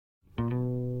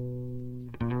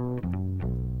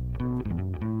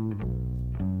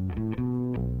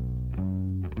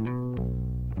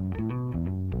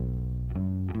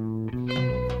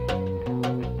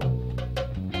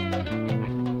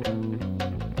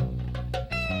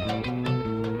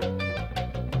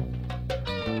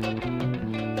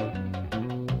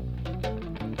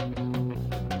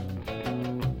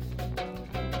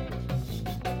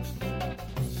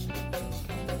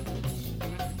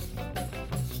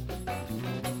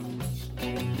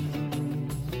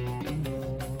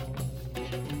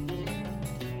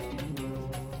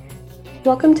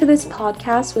Welcome to this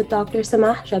podcast with Dr.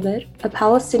 Samah Jabr, a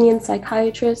Palestinian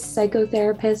psychiatrist,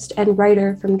 psychotherapist, and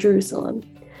writer from Jerusalem.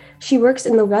 She works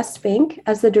in the West Bank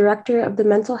as the director of the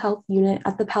mental health unit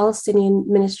at the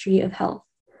Palestinian Ministry of Health.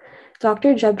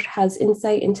 Dr. Jabr has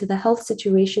insight into the health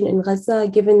situation in Gaza,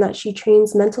 given that she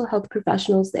trains mental health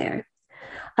professionals there.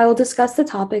 I will discuss the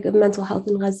topic of mental health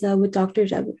in Gaza with Dr.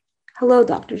 Jabr. Hello,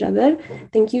 Dr. Jabr.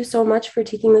 Thank you so much for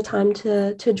taking the time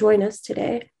to join us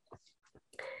today.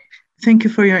 Thank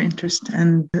you for your interest,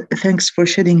 and thanks for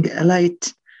shedding a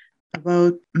light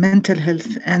about mental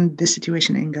health and the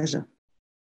situation in Gaza.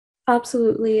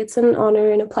 Absolutely. It's an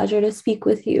honor and a pleasure to speak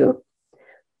with you.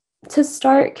 To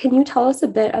start, can you tell us a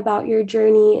bit about your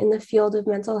journey in the field of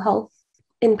mental health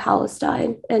in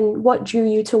Palestine and what drew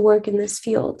you to work in this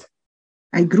field?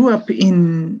 I grew up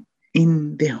in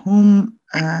the home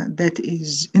that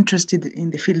is interested in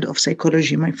the field of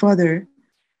psychology. My father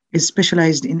is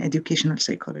specialized in educational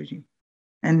psychology,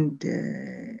 and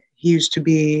he used to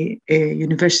be a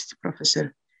university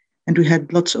professor, and we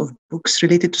had lots of books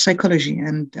related to psychology,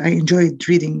 and I enjoyed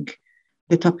reading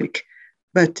the topic.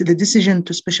 But the decision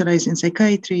to specialize in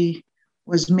psychiatry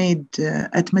was made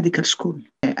at medical school.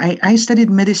 I studied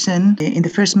medicine in the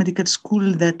first medical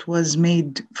school that was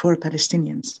made for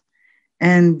Palestinians,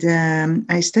 and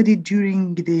I studied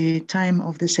during the time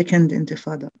of the Second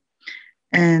Intifada.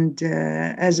 And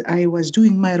as I was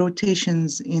doing my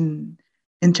rotations in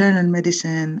internal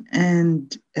medicine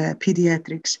and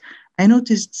pediatrics, I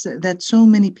noticed that so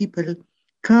many people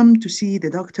come to see the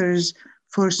doctors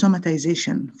for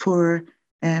somatization, for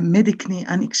medically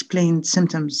unexplained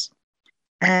symptoms.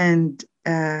 And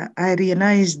I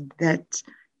realized that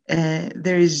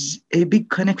there is a big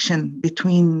connection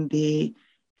between the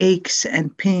aches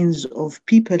and pains of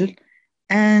people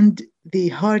and the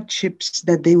hardships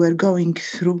that they were going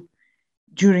through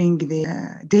during the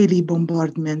daily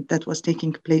bombardment that was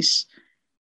taking place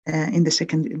in the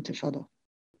Second Intifada.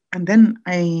 And then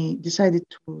I decided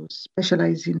to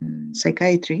specialize in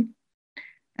psychiatry,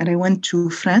 and I went to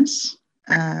France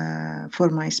for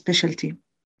my specialty.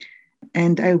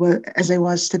 And as I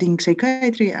was studying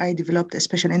psychiatry, I developed a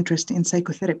special interest in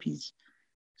psychotherapies.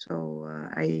 So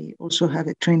I also have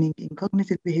a training in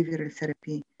cognitive behavioral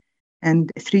therapy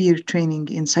and a 3-year training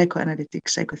in psychoanalytic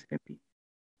psychotherapy.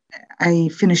 I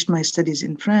finished my studies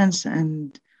in France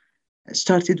and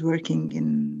started working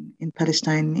in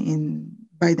Palestine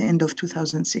by the end of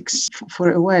 2006.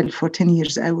 For a while, for 10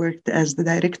 years, I worked as the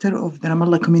director of the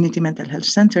Ramallah Community Mental Health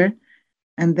Center,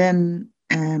 and then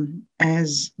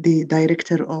as the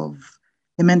director of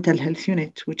the mental health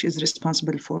unit, which is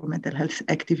responsible for mental health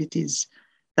activities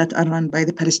that are run by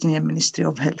the Palestinian Ministry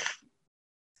of Health.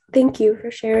 Thank you for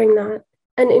sharing that.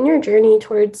 And in your journey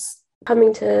towards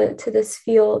coming to this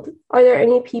field, are there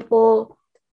any people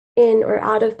in or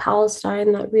out of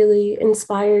Palestine that really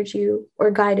inspired you or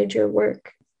guided your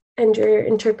work and your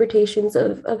interpretations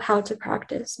of how to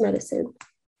practice medicine?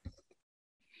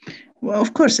 Well,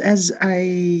 of course, as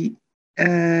I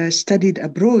studied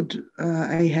abroad,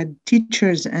 I had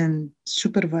teachers and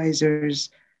supervisors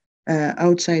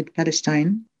outside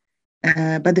Palestine.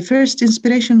 But the first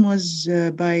inspiration was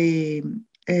by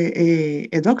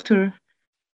a doctor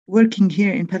working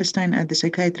here in Palestine at the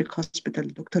psychiatric hospital,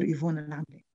 Dr. Yvonne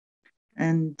Al-Amli.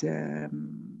 And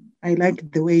I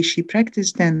liked the way she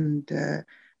practiced, and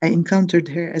I encountered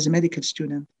her as a medical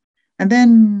student. And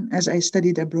then as I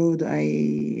studied abroad,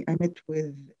 I met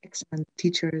with excellent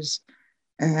teachers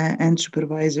and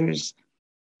supervisors.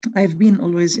 I've been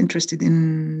always interested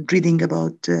in reading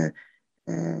about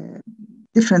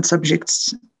different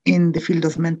subjects in the field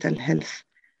of mental health,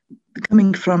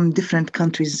 coming from different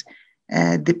countries,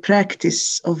 the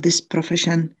practice of this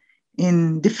profession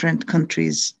in different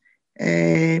countries.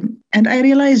 And I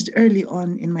realized early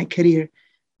on in my career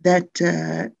that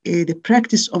the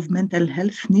practice of mental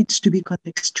health needs to be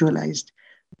contextualized.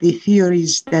 The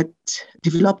theories that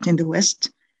developed in the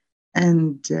West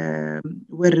and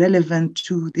were relevant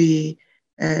to the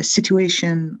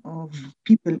situation of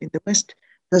people in the West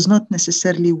does not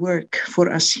necessarily work for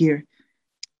us here.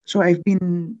 So I've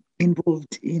been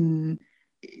involved in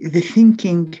the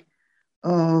thinking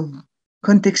of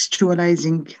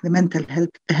contextualizing the mental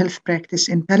health practice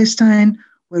in Palestine,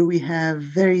 where we have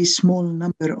very small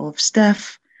number of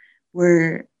staff,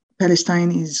 where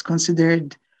Palestine is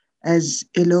considered as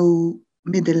a low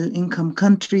middle income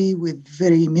country with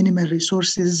very minimal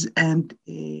resources and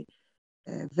a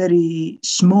very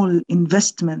small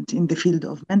investment in the field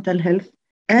of mental health,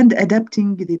 and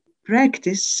adapting the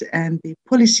practice and the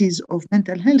policies of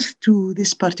mental health to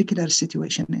this particular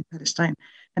situation in Palestine.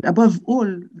 And above all,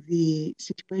 the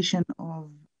situation of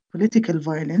political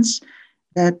violence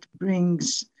that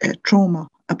brings trauma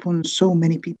upon so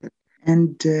many people.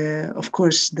 And of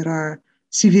course, there are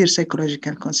severe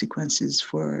psychological consequences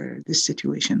for this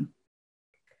situation.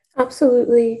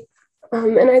 Absolutely.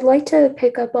 And I'd like to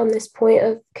pick up on this point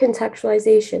of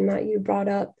contextualization that you brought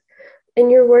up. In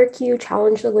your work, you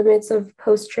challenge the limits of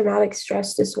post-traumatic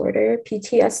stress disorder,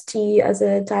 PTSD, as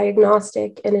a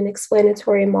diagnostic and an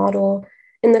explanatory model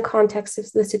in the context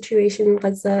of the situation in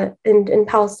Gaza and in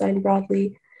Palestine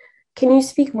broadly. Can you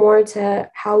speak more to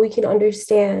how we can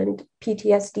understand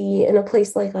PTSD in a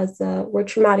place like Gaza where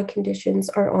traumatic conditions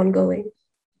are ongoing?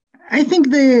 I think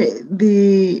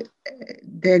the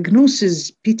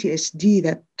diagnosis PTSD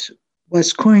that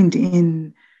was coined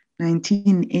in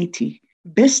 1980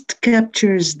 best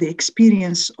captures the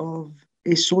experience of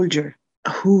a soldier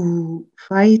who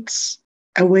fights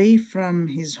away from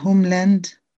his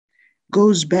homeland,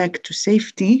 goes back to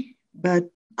safety, but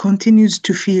continues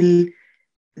to feel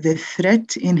the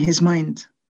threat in his mind,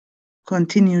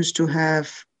 continues to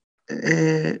have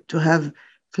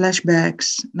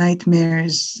flashbacks,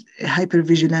 nightmares,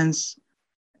 hypervigilance,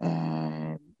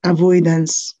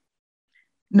 avoidance.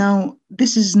 Now,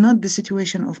 this is not the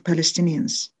situation of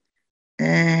Palestinians.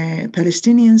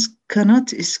 Palestinians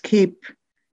cannot escape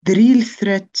the real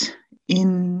threat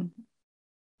in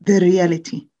the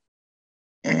reality.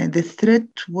 The threat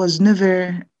was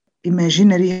never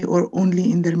imaginary or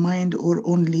only in their mind or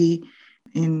only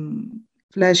in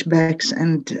flashbacks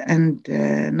and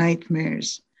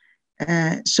nightmares.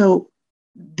 So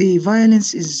the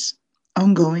violence is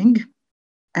ongoing.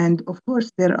 And of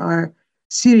course, there are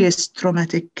serious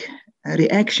traumatic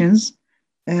reactions,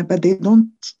 but they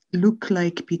don't look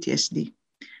like PTSD.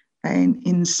 And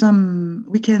in some,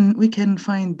 we can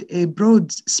find a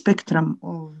broad spectrum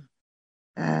of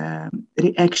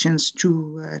reactions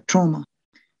to trauma,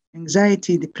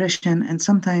 anxiety, depression, and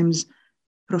sometimes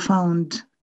profound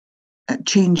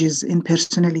changes in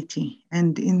personality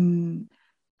and in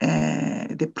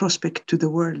the prospect to the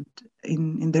world,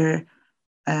 in their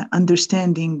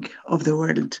understanding of the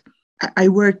world. I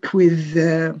work with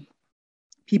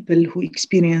people who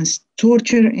experience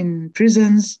torture in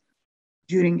prisons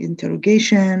during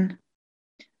interrogation.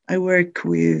 I work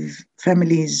with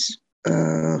families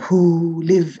who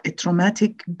live a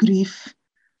traumatic grief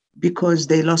because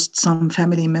they lost some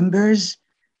family members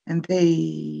and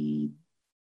they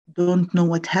don't know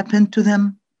what happened to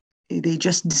them. They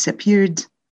just disappeared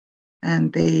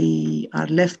and they are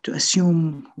left to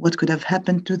assume what could have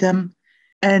happened to them.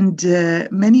 And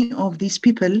many of these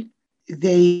people,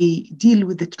 they deal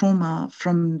with the trauma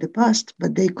from the past,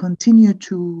 but they continue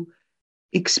to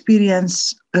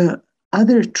experience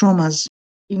other traumas.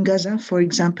 In Gaza, for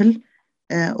example,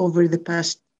 over the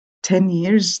past 10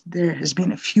 years, there has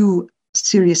been a few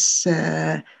serious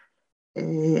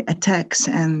attacks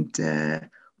and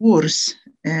wars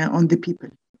on the people.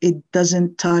 It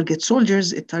doesn't target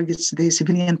soldiers, it targets the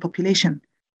civilian population.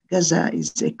 Gaza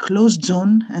is a closed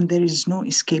zone and there is no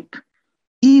escape.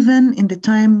 Even in the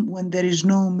time when there is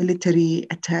no military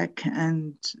attack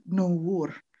and no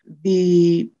war,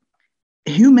 the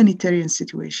humanitarian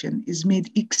situation is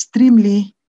made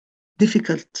extremely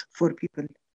difficult for people.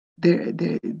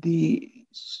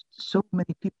 So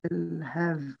many people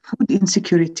have food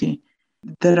insecurity.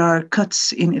 There are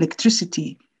cuts in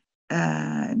electricity,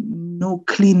 no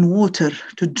clean water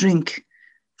to drink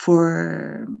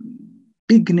for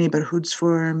big neighborhoods.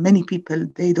 For many people,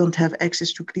 they don't have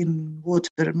access to clean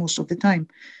water most of the time.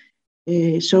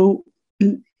 So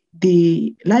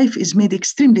the life is made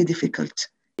extremely difficult.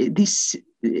 These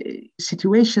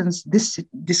situations, this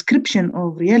description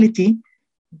of reality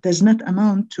does not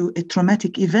amount to a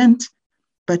traumatic event,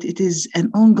 but it is an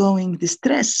ongoing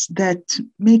distress that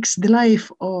makes the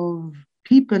life of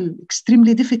people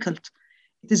extremely difficult.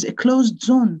 It is a closed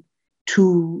zone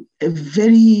to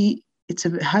it's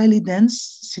a highly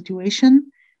dense situation,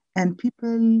 and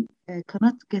people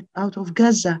cannot get out of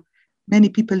Gaza. Many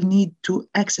people need to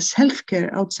access healthcare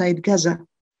outside Gaza,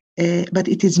 but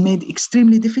it is made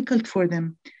extremely difficult for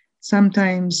them.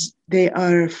 Sometimes they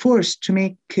are forced to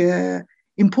make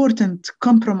important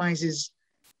compromises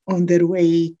on their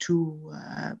way to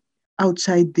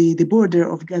outside the border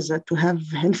of Gaza to have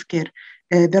healthcare.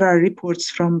 There are reports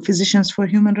from Physicians for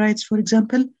Human Rights, for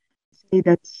example, say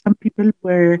that some people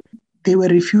were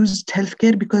refused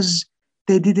healthcare because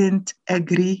they didn't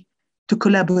agree to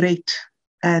collaborate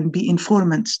and be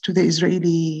informants to the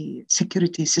Israeli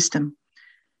security system.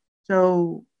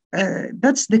 So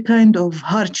that's the kind of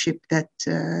hardship that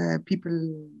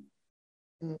people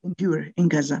endure in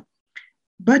Gaza.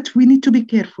 But we need to be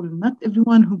careful. Not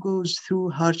everyone who goes through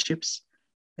hardships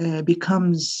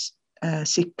becomes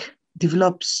sick,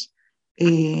 develops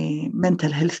a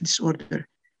mental health disorder.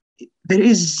 There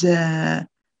is a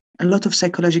lot of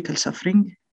psychological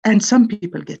suffering, and some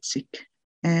people get sick.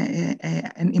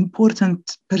 An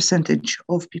important percentage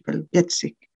of people get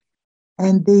sick,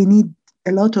 and they need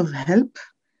a lot of help,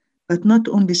 but not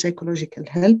only psychological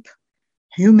help,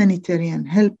 humanitarian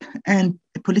help, and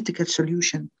a political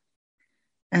solution.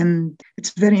 And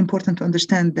it's very important to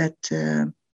understand that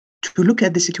to look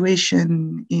at the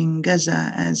situation in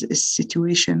Gaza as a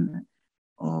situation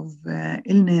of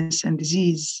illness and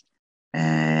disease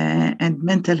and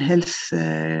mental health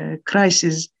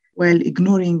crisis, while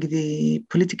ignoring the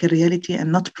political reality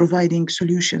and not providing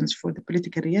solutions for the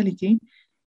political reality,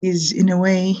 is in a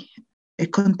way a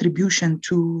contribution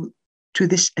to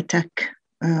this attack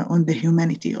on the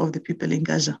humanity of the people in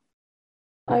Gaza.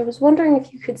 I was wondering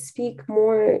if you could speak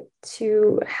more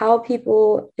to how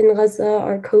people in Gaza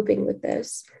are coping with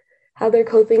this, how they're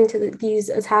coping to these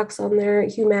attacks on their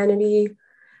humanity,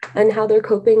 and how they're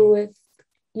coping with,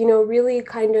 really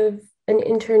kind of an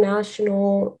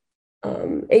international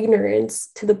ignorance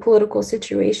to the political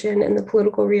situation and the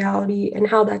political reality, and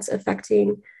how that's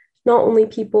affecting not only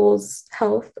people's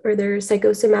health or their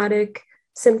psychosomatic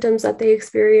symptoms that they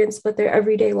experience, but their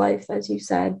everyday life, as you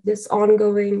said, this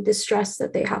ongoing distress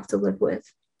that they have to live with.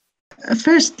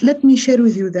 First, let me share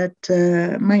with you that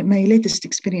my latest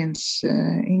experience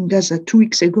in Gaza 2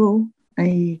 weeks ago.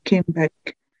 I came back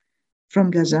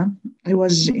from Gaza. I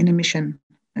was in a mission.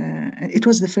 It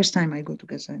was the first time I go to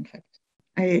Gaza, in fact.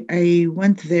 I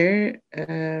went there.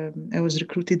 I was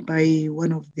recruited by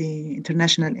one of the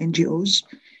international NGOs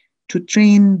to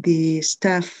train the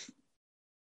staff,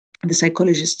 the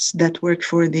psychologists that work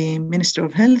for the Ministry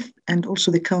of Health, and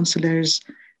also the counselors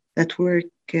that work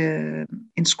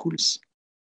in schools.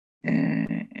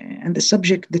 And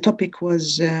the topic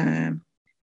was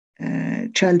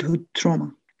childhood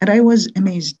trauma. And I was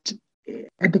amazed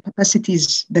at the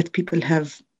capacities that people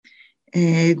have.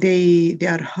 They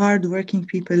are hardworking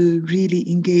people,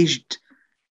 really engaged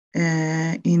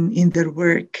in their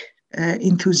work,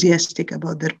 enthusiastic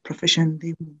about their profession.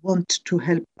 They want to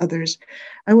help others.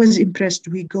 I was impressed.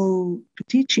 We go to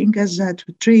teach in Gaza,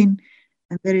 to train,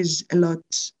 and there is a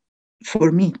lot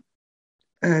for me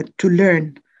to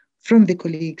learn from the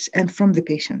colleagues and from the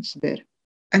patients there.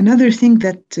 Another thing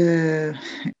that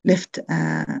left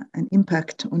an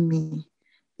impact on me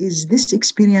is this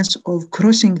experience of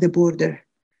crossing the border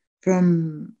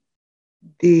from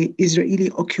the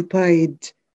Israeli-occupied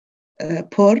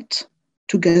port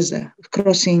to Gaza,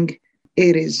 crossing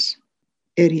Erez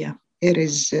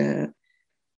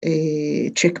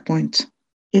a checkpoint.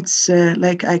 It's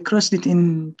like I crossed it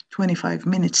in 25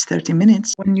 minutes, 30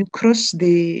 minutes. When you cross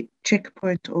the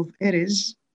checkpoint of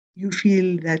Erez, you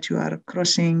feel that you are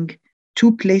crossing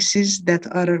two places that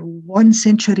are 1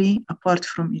 century apart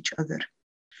from each other.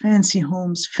 Fancy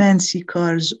homes, fancy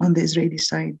cars on the Israeli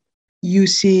side. You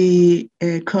see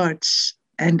carts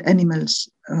and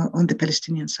animals on the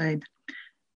Palestinian side.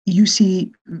 You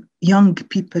see young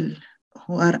people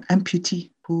who are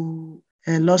amputee, who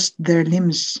lost their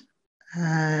limbs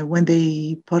when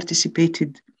they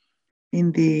participated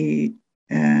in the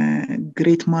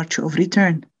Great March of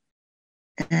Return.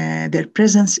 Their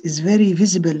presence is very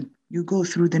visible. You go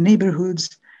through the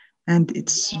neighborhoods, and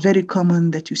it's very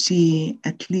common that you see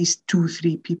at least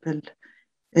 2-3 people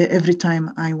every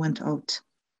time I went out.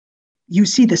 You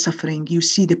see the suffering, you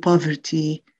see the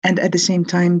poverty, and at the same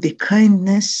time, the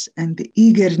kindness and the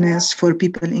eagerness for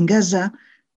people in Gaza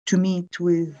to meet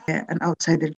with an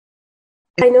outsider.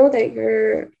 I know that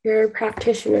you're a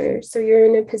practitioner, so you're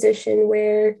in a position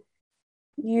where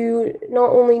you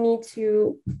not only need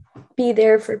to be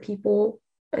there for people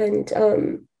and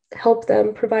help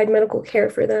them, provide medical care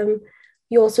for them,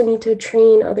 you also need to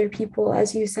train other people,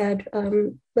 as you said,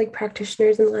 like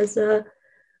practitioners in Gaza.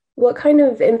 What kind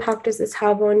of impact does this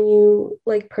have on you,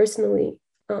 like personally?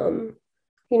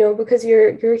 Because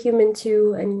you're human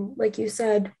too, and like you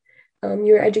said,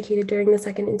 you were educated during the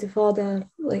Second Intifada.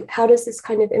 Like, how does this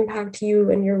kind of impact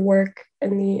you and your work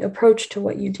and the approach to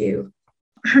what you do?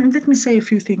 Let me say a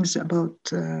few things about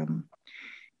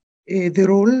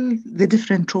the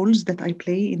different roles that I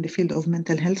play in the field of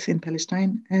mental health in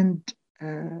Palestine and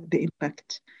the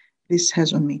impact this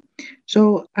has on me.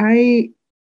 So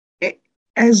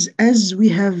as we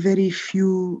have very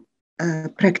few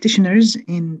practitioners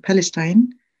in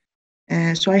Palestine,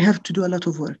 so I have to do a lot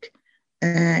of work.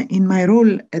 In my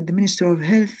role at the Ministry of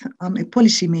Health, I'm a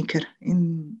policymaker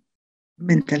in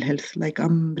mental health. Like,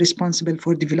 I'm responsible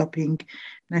for developing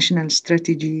national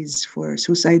strategies for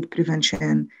suicide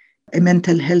prevention, a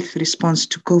mental health response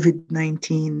to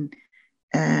COVID-19.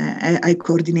 I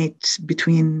coordinate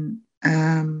between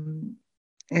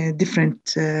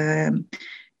different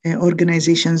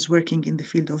organizations working in the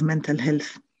field of mental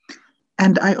health.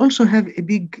 And I also have a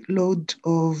big load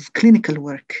of clinical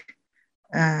work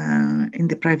in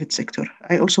the private sector.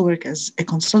 I also work as a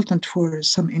consultant for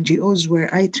some NGOs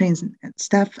where I train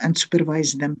staff and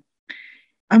supervise them.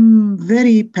 I'm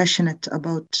very passionate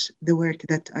about the work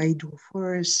that I do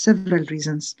for several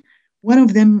reasons. One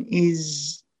of them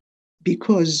is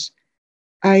because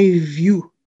I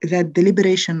view that the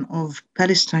liberation of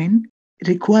Palestine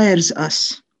requires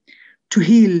us to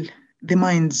heal the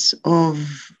minds of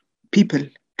people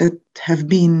that have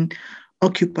been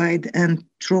occupied and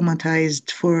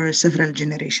traumatized for several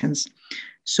generations.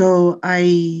 So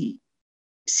I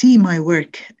see my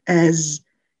work as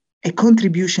a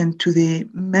contribution to the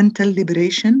mental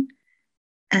liberation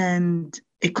and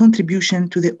a contribution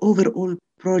to the overall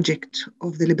project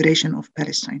of the liberation of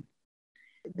Palestine.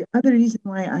 The other reason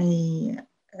why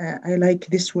I like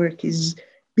this work is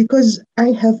because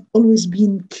I have always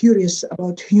been curious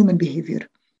about human behavior.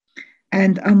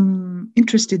 And I'm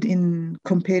interested in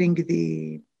comparing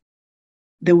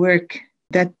the work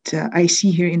that I see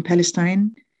here in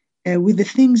Palestine with the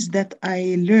things that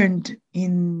I learned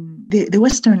in the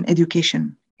Western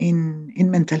education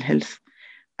in mental health.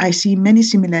 I see many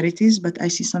similarities, but I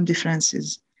see some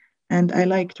differences. And I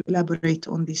like to elaborate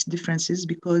on these differences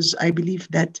because I believe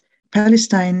that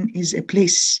Palestine is a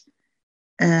place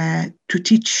to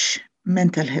teach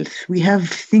mental health. We have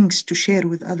things to share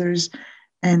with others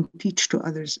and teach to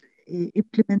others.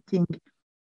 Implementing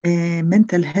a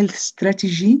mental health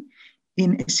strategy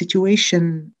in a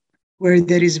situation where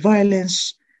there is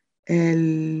violence,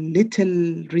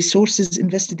 little resources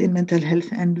invested in mental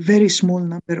health, and very small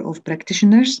number of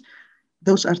practitioners.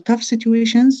 Those are tough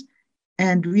situations,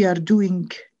 and we are doing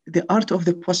the art of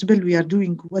the possible. We are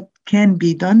doing what can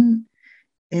be done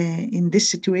in this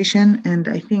situation, and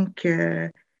I think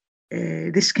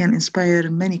this can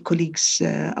inspire many colleagues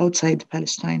outside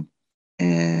Palestine.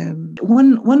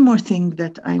 One more thing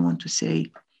that I want to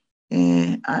say.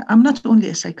 I'm not only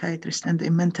a psychiatrist and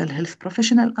a mental health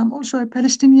professional, I'm also a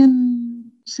Palestinian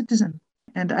citizen.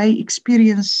 And I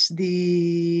experience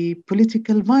the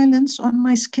political violence on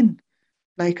my skin,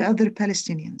 like other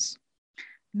Palestinians.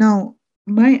 Now,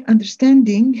 my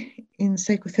understanding in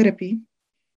psychotherapy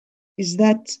is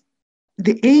that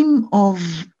the aim of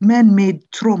man-made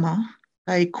trauma,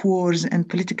 like wars and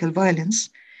political violence,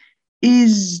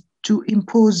 is to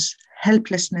impose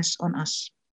helplessness on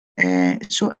us.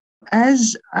 So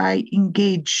as I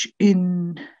engage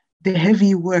in the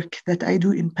heavy work that I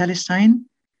do in Palestine,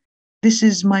 this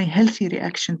is my healthy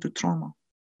reaction to trauma.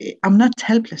 I'm not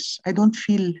helpless. I don't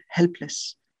feel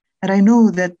helpless. And I know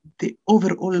that the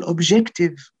overall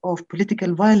objective of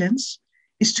political violence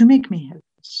is to make me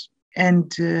helpless.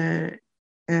 And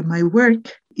my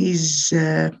work is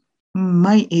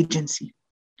my agency.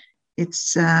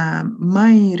 It's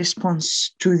my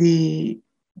response to the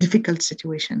difficult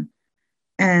situation.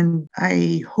 And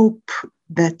I hope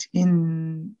that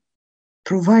in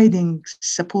providing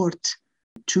support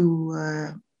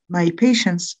to my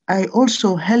patients, I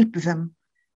also help them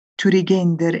to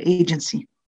regain their agency.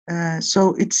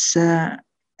 So it's a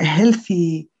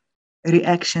healthy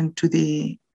reaction to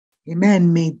the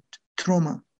man-made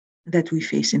trauma that we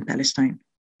face in Palestine.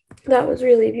 That was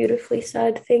really beautifully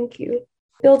said. Thank you.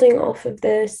 Building off of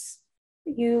this,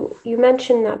 you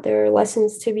mentioned that there are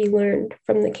lessons to be learned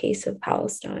from the case of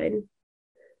Palestine.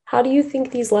 How do you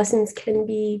think these lessons can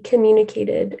be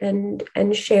communicated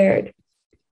and shared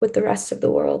with the rest of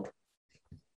the world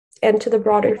and to the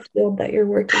broader field that you're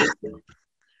working with?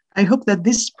 I hope that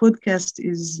this podcast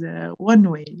is one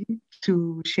way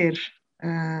to share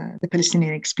the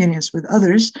Palestinian experience with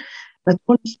others, but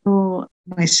also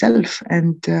myself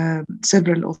and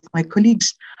several of my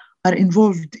colleagues are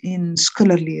involved in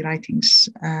scholarly writings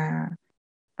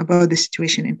about the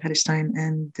situation in Palestine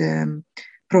and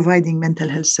providing mental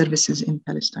health services in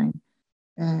Palestine.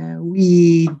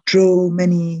 We draw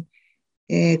many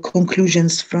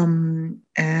conclusions from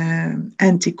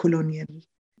anti-colonial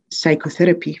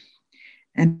psychotherapy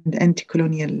and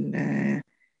anti-colonial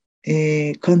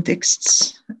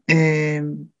contexts.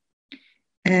 And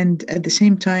at the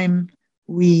same time,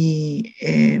 we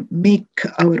make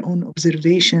our own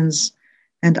observations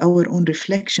and our own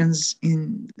reflections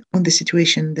on the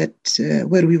situation that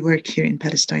where we work here in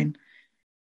Palestine.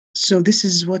 So this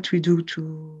is what we do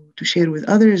to share with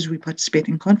others. We participate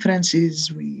in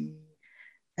conferences. We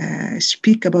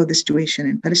speak about the situation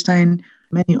in Palestine.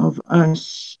 Many of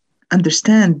us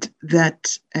understand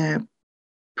that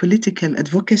political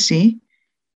advocacy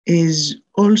is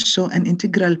also an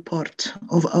integral part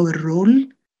of our role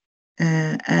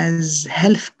as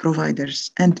health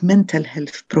providers and mental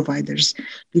health providers,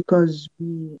 because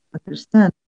we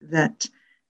understand that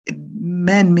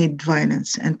man-made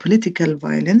violence and political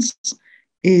violence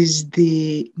is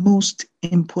the most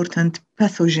important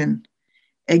pathogen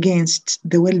against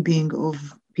the well-being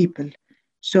of people.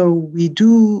 So we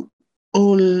do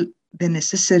all the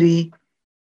necessary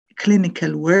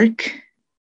clinical work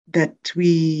that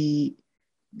we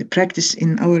practice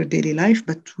in our daily life,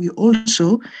 but we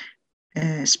also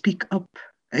speak up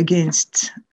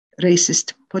against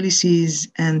racist policies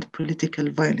and political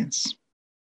violence.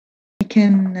 I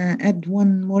can add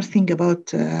one more thing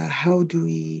about how do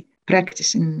we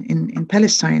practice in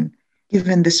Palestine,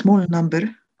 given the small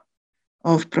number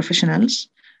of professionals.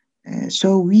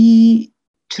 So we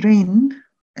train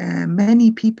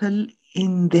many people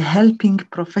in the helping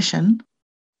profession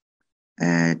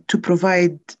to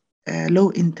provide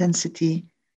low-intensity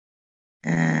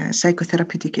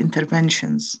psychotherapeutic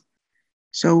interventions.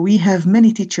 So we have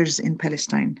many teachers in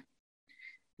Palestine.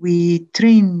 We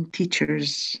train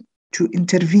teachers to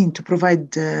intervene, to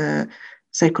provide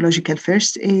psychological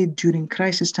first aid during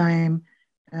crisis time,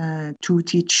 to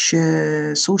teach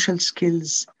social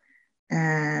skills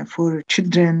for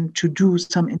children, to do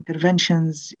some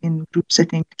interventions in group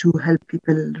setting to help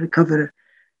people recover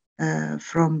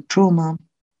from trauma.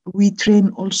 We train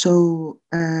also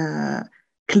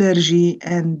clergy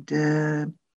and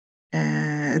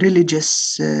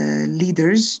religious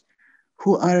leaders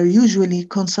who are usually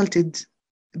consulted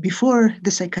before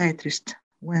the psychiatrist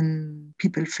when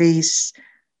people face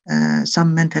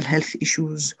some mental health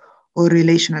issues or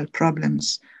relational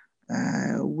problems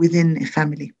within a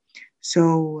family.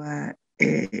 So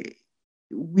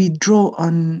we draw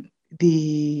on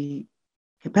the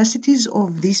capacities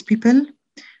of these people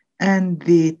and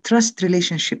the trust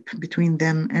relationship between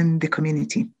them and the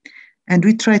community. And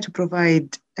we try to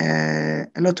provide a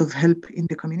lot of help in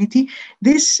the community.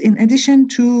 This, in addition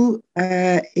to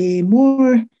a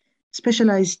more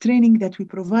specialized training that we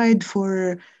provide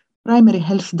for primary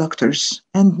health doctors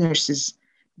and nurses,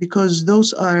 because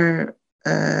those are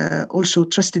also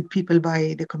trusted people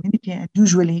by the community, and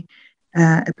usually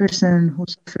a person who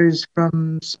suffers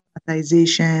from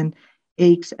somatization,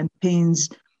 aches and pains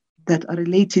that are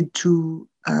related to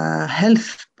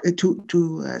health,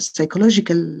 to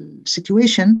psychological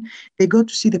situation, they go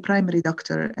to see the primary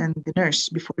doctor and the nurse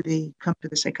before they come to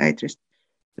the psychiatrist.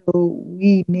 So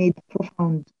we made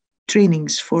profound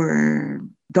trainings for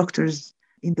doctors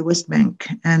in the West Bank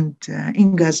and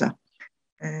in Gaza,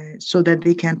 so that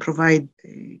they can provide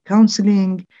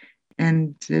counseling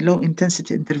and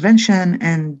low-intensity intervention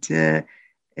and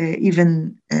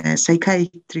even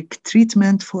psychiatric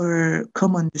treatment for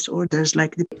common disorders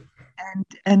like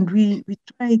and we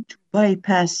try to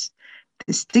bypass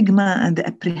the stigma and the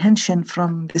apprehension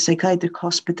from the psychiatric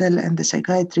hospital and the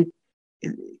psychiatric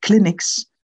clinics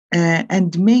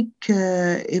and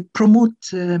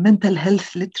promote mental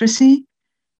health literacy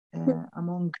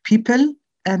among people,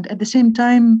 and at the same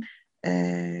time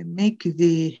make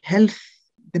the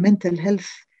mental health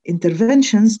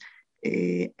interventions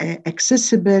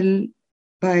accessible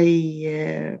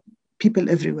by people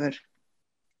everywhere.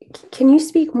 Can you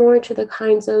speak more to the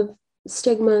kinds of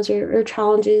stigmas or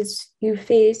challenges you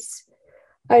face,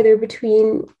 either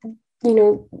between,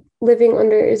 living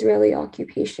under Israeli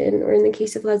occupation, or in the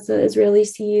case of Gaza, Israeli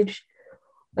siege,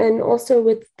 and also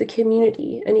with the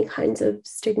community, any kinds of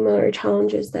stigma or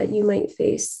challenges that you might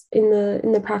face in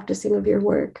the practicing of your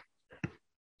work?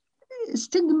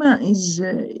 Stigma is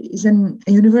a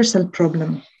universal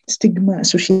problem. Stigma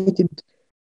associated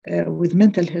with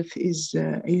mental health is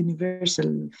a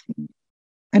universal thing.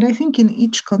 And I think in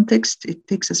each context, it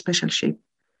takes a special shape.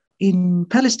 In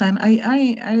Palestine,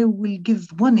 I will give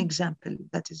one example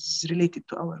that is related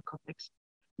to our context.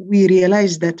 We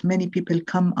realize that many people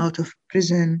come out of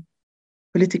prison,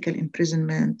 political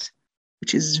imprisonment,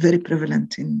 which is very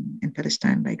prevalent in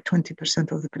Palestine. Like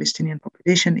 20% of the Palestinian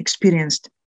population experienced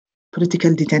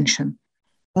political detention.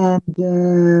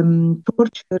 And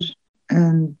torture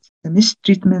and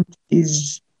mistreatment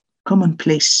is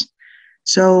commonplace.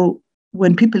 So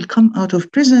when people come out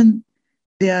of prison,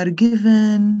 they are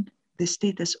given the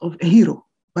status of a hero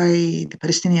by the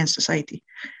Palestinian society.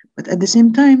 But at the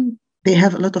same time, they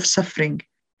have a lot of suffering.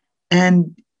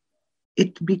 And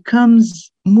it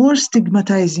becomes more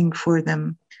stigmatizing for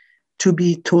them to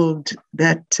be told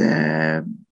that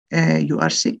you are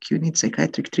sick, you need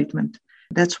psychiatric treatment.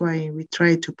 That's why we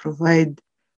try to provide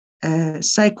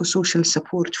psychosocial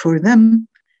support for them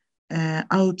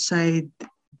outside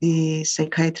the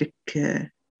psychiatric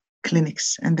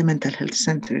clinics and the mental health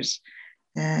centers.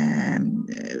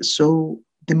 So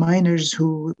the minors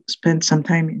who spent some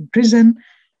time in prison.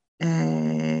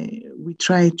 We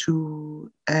try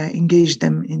to engage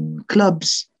them in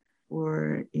clubs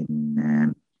or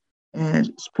in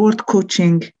sport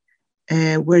coaching,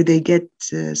 where they get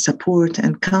support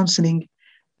and counseling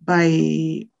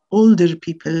by older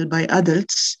people, by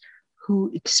adults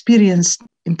who experienced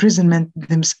imprisonment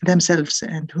themselves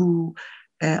and who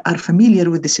are familiar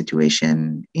with the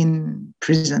situation in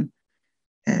prison.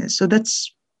 So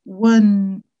that's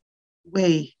one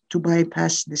way to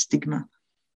bypass the stigma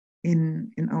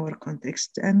in our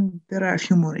context. And there are a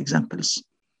few more examples.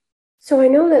 So I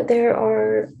know that there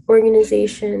are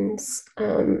organizations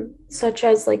such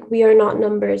as We Are Not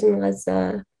Numbers in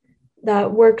Gaza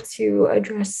that work to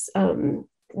address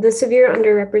the severe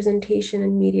underrepresentation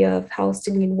in media of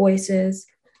Palestinian voices,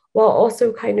 while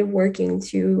also kind of working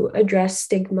to address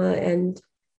stigma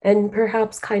and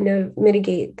perhaps kind of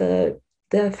mitigate the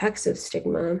effects of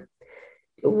stigma.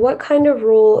 What kind of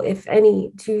role, if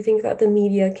any, do you think that the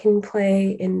media can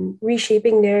play in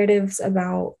reshaping narratives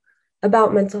about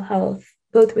mental health,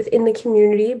 both within the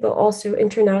community, but also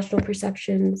international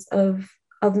perceptions of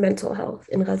mental health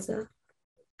in Gaza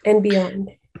and beyond?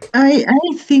 I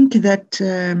think that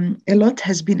a lot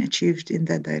has been achieved in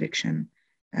that direction.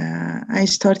 I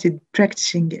started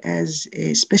practicing as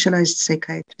a specialized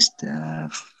psychiatrist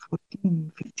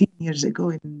 15 years ago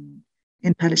in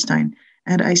Palestine.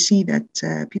 And I see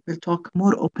that people talk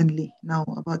more openly now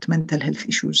about mental health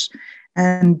issues.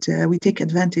 And we take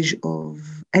advantage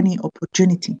of any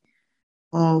opportunity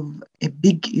of a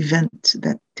big event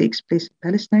that takes place in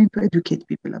Palestine to educate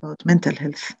people about mental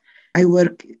health. I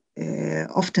work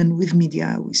often with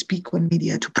media. We speak on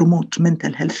media to promote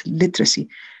mental health literacy.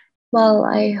 Well,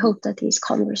 I hope that these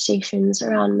conversations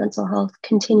around mental health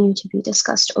continue to be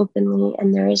discussed openly,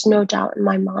 and there is no doubt in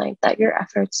my mind that your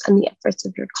efforts and the efforts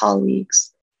of your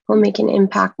colleagues will make an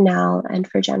impact now and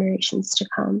for generations to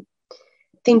come.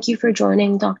 Thank you for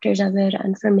joining Dr. Jabr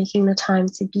and for making the time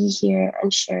to be here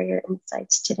and share your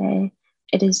insights today.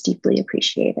 It is deeply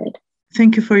appreciated.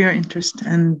 Thank you for your interest,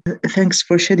 and thanks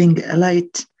for shedding a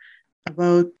light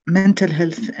about mental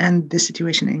health and the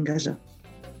situation in Gaza.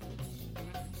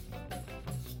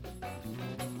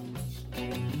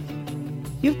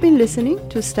 You've been listening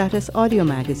to Status Audio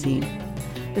Magazine.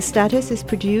 The Status is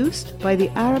produced by the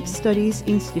Arab Studies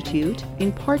Institute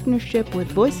in partnership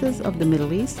with Voices of the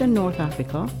Middle East and North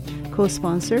Africa,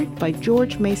 co-sponsored by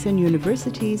George Mason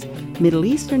University's Middle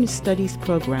Eastern Studies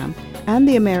program and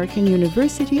the American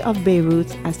University of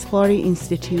Beirut's Asfari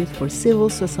Institute for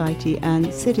Civil Society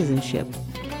and Citizenship.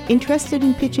 Interested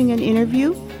in pitching an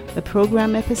interview, a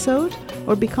program episode,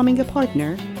 or becoming a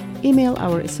partner? Email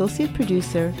our associate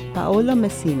producer, Paola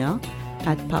Messina,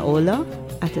 at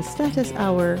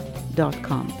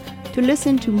paola@statushour.com. To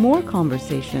listen to more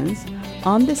conversations,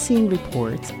 on-the-scene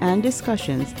reports, and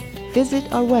discussions,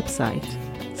 visit our website,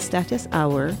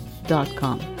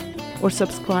 statushour.com, or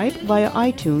subscribe via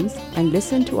iTunes and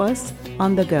listen to us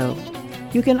on the go.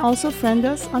 You can also friend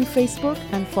us on Facebook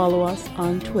and follow us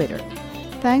on Twitter.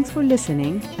 Thanks for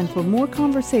listening, and for more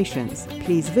conversations,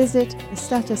 please visit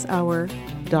statushour.com.